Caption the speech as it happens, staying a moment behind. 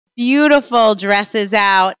beautiful dresses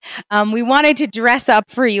out. We wanted to dress up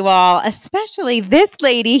for you all, especially this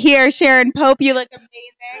lady here, Sharon Pope. You look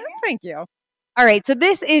amazing. Thank you. All right, so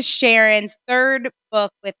this is Sharon's third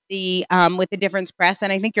book with the Difference Press,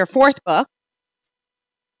 and I think your fourth book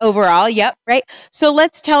overall. Yep, right. So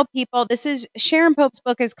let's tell people this is Sharon Pope's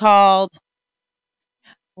book is called.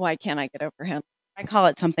 Why can't I get over him? I call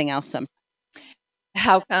it something else sometimes.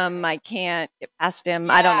 How come I can't get past him?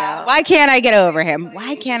 I don't know. Why can't I get over him?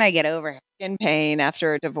 Why can't I get over him? In pain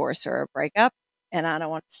after a divorce or a breakup, and I don't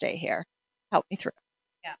want to stay here. Help me through.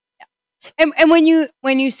 And when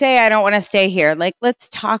you say I don't want to stay here, like let's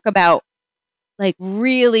talk about like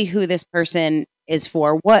really who this person is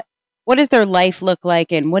for. What does their life look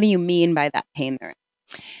like, and what do you mean by that pain they're in?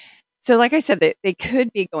 So, like I said, they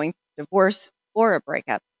could be going through divorce or a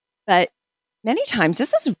breakup, but many times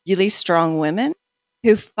this is really strong women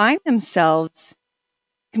who find themselves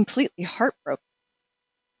completely heartbroken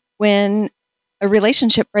when a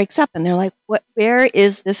relationship breaks up, and they're like, where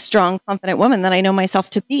is this strong, confident woman that I know myself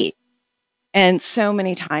to be? And so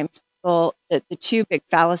many times, the two big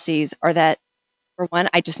fallacies are that, for one,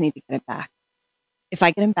 I just need to get him back. If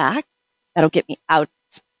I get him back, that'll get me out of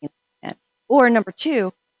this pain again. Or number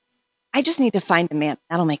two, I just need to find a man.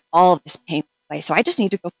 That'll make all of this pain away. So I just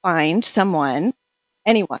need to go find someone,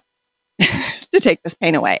 anyone, to take this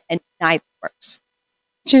pain away. And neither works.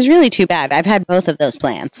 Which is really too bad. I've had both of those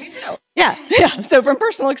plans. Yeah. So from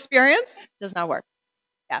personal experience, it does not work.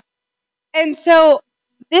 Yeah. And so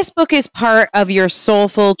this book is part of your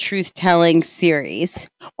Soulful Truth-Telling series.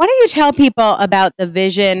 Why don't you tell people about the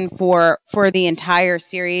vision for the entire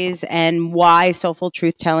series and why Soulful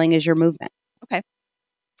Truth-Telling is your movement? Okay.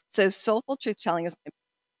 So Soulful Truth-Telling is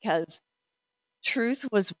because truth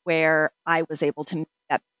was where I was able to make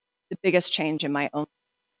the biggest change in my own.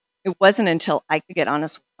 It wasn't until I could get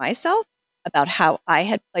honest with myself about how I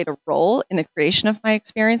had played a role in the creation of my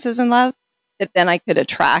experiences in love that then I could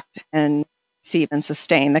attract and receive and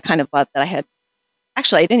sustain the kind of love that I had.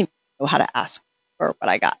 Actually, I didn't even know how to ask for what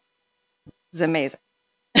I got. It was amazing.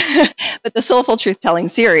 But the Soulful Truth-Telling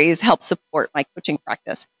series helps support my coaching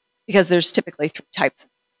practice because there's typically three types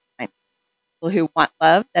of people who want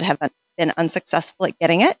love that have been unsuccessful at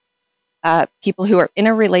getting it, people who are in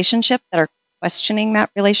a relationship that are questioning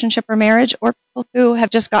that relationship or marriage, or people who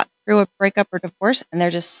have just gotten through a breakup or divorce and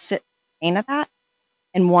they're just sitting in pain at that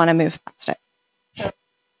and want to move past it.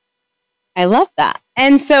 I love that.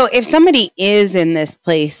 And so if somebody is in this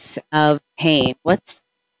place of pain, what's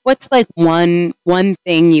like one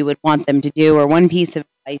thing you would want them to do, or one piece of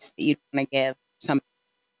advice that you'd want to give somebody?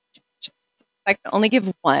 If I could only give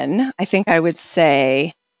one, I think I would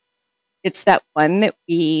say it's that one that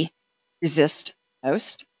we resist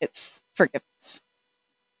most. It's forgiveness.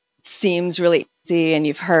 It seems really easy, and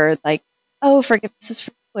you've heard like, oh, forgiveness is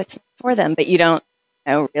for you, it's not for them, but you don't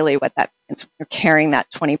know really what that means when you're carrying that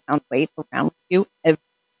 20-pound weight around with you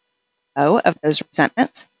of those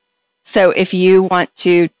resentments. So if you want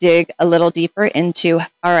to dig a little deeper into,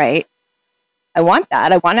 all right, I want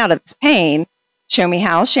that. I want out of this pain. Show me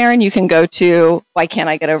how, Sharon. You can go to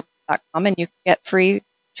whycan'tIgetover.com and you can get free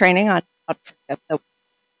training on how to forgive the.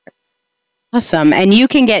 Awesome. And you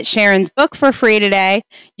can get Sharon's book for free today.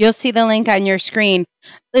 You'll see the link on your screen.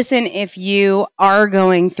 Listen, if you are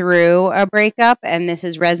going through a breakup and this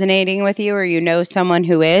is resonating with you, or you know someone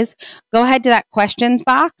who is, go ahead to that questions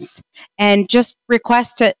box and just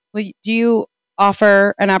request it. Do you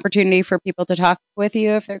offer an opportunity for people to talk with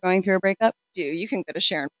you if they're going through a breakup? You can go to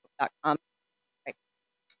SharonPope.com.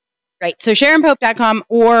 Right. So SharonPope.com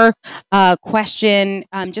or question,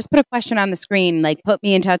 just put a question on the screen, like put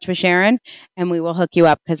me in touch with Sharon and we will hook you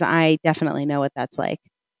up because I definitely know what that's like.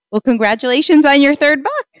 Well, congratulations on your third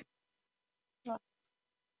book.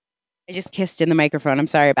 I just kissed in the microphone. I'm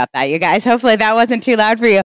sorry about that, you guys. Hopefully that wasn't too loud for you.